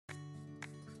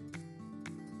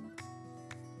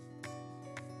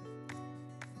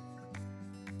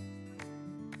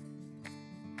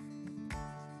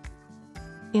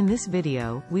In this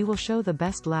video, we will show the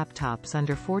best laptops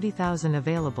under 40,000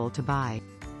 available to buy.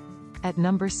 At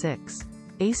number 6.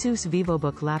 Asus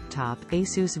VivoBook Laptop.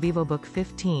 Asus VivoBook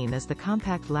 15 is the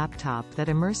compact laptop that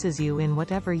immerses you in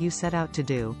whatever you set out to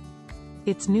do.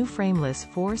 Its new frameless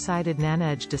 4-sided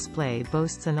nano-edge display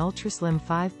boasts an ultra-slim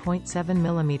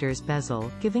 5.7mm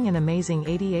bezel, giving an amazing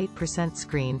 88%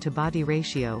 screen-to-body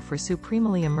ratio for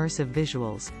supremely immersive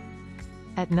visuals.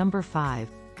 At number 5.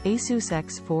 Asus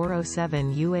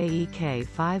X407 UAEK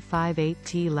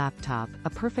 558T Laptop, a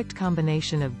perfect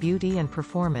combination of beauty and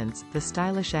performance. The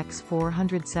stylish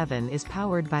X407 is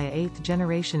powered by a 8th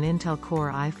generation Intel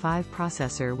Core i5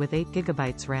 processor with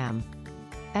 8GB RAM.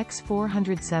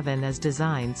 X407 is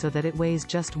designed so that it weighs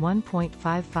just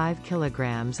 1.55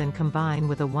 kilograms and combine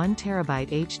with a 1TB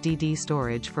HDD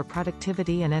storage for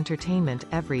productivity and entertainment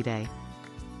every day.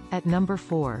 At number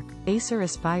 4. Acer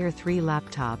Aspire 3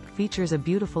 Laptop features a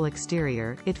beautiful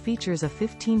exterior. It features a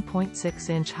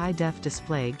 15.6-inch high-def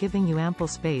display giving you ample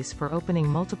space for opening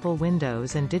multiple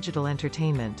windows and digital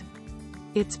entertainment.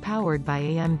 It's powered by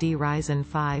AMD Risen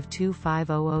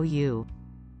 52500U.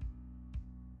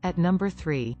 At number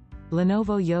 3.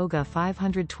 Lenovo Yoga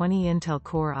 520 Intel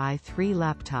Core i3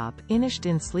 Laptop. Finished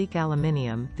in sleek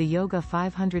aluminium, the Yoga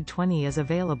 520 is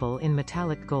available in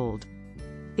metallic gold.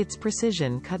 Its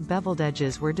precision-cut beveled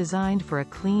edges were designed for a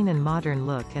clean and modern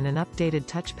look, and an updated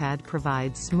touchpad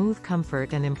provides smooth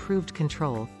comfort and improved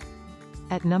control.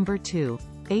 At number 2.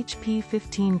 HP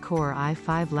 15 Core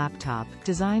i5 Laptop.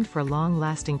 Designed for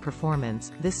long-lasting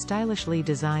performance, this stylishly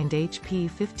designed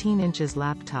HP 15 inches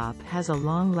laptop has a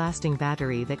long-lasting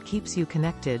battery that keeps you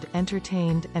connected,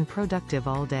 entertained, and productive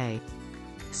all day.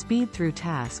 Speed through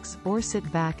tasks, or sit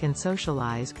back and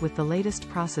socialize, with the latest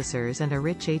processors and a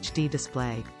rich HD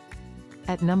display.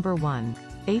 At number 1.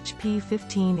 HP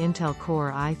 15 Intel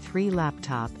Core i3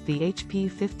 Laptop. The HP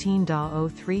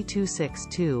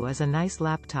 15.03262 is a nice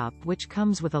laptop which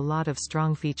comes with a lot of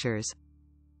strong features.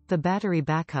 The battery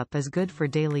backup is good for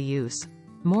daily use.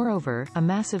 Moreover, a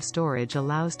massive storage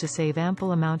allows to save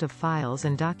ample amount of files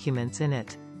and documents in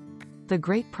it. The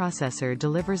great processor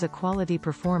delivers a quality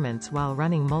performance while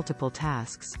running multiple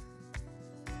tasks.